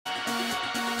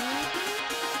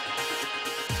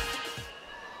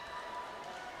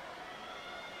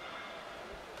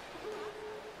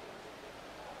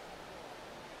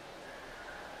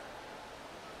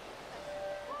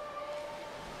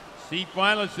C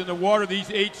finalists in the water. These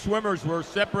 8 swimmers were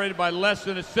separated by less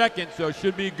than a second, so it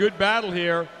should be a good battle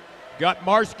here. Got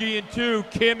Marsky in 2,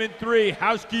 Kim in 3,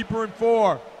 Housekeeper in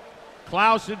 4,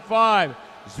 Klaus in 5,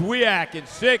 Zwiak in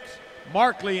 6,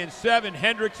 Markley in 7,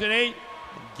 Hendricks in 8,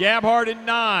 and Gabhart in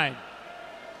 9.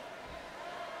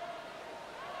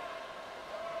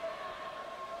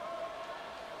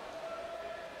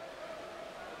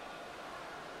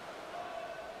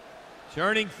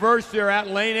 Turning first there at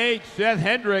lane 8, Seth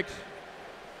Hendricks.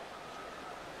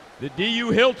 The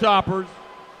DU Hilltoppers,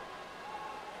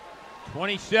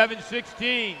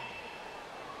 27-16.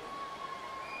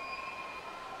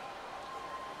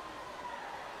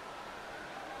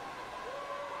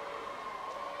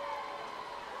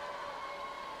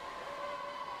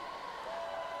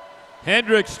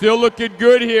 Hendricks still looking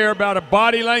good here, about a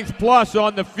body length plus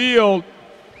on the field.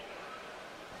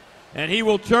 And he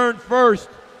will turn first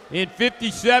in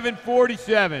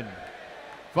 57-47.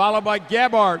 Followed by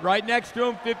Gebhardt right next to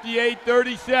him,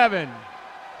 58-37.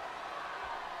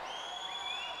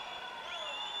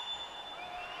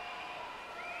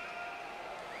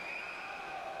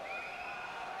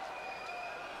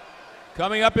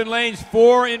 Coming up in lanes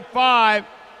 4 and 5,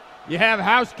 you have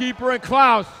Housekeeper and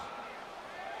Klaus.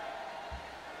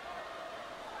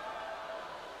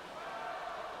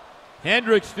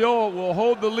 Hendricks still will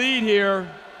hold the lead here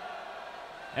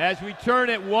as we turn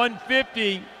at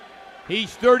 150.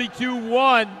 He's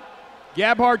 32-1,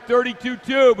 Gabhart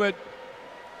 32-2, but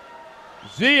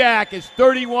Zwiak is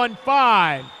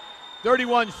 31-5,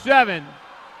 31-7,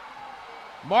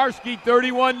 Marsky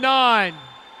 31-9.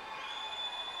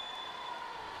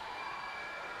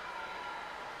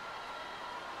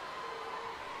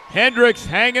 Hendricks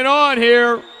hanging on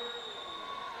here.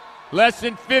 Less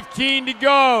than 15 to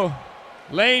go.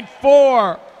 Lane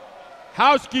 4,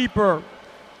 Housekeeper.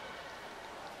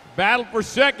 Battle for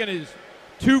second is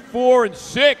 2, 4, and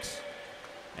 6.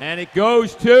 And it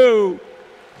goes to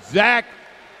Zwiak.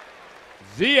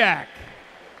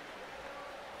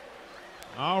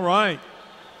 All right.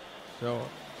 So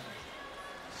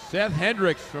Seth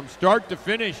Hendricks from start to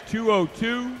finish,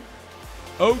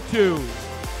 2:02.02.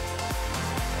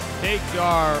 Takes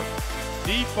our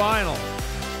D final.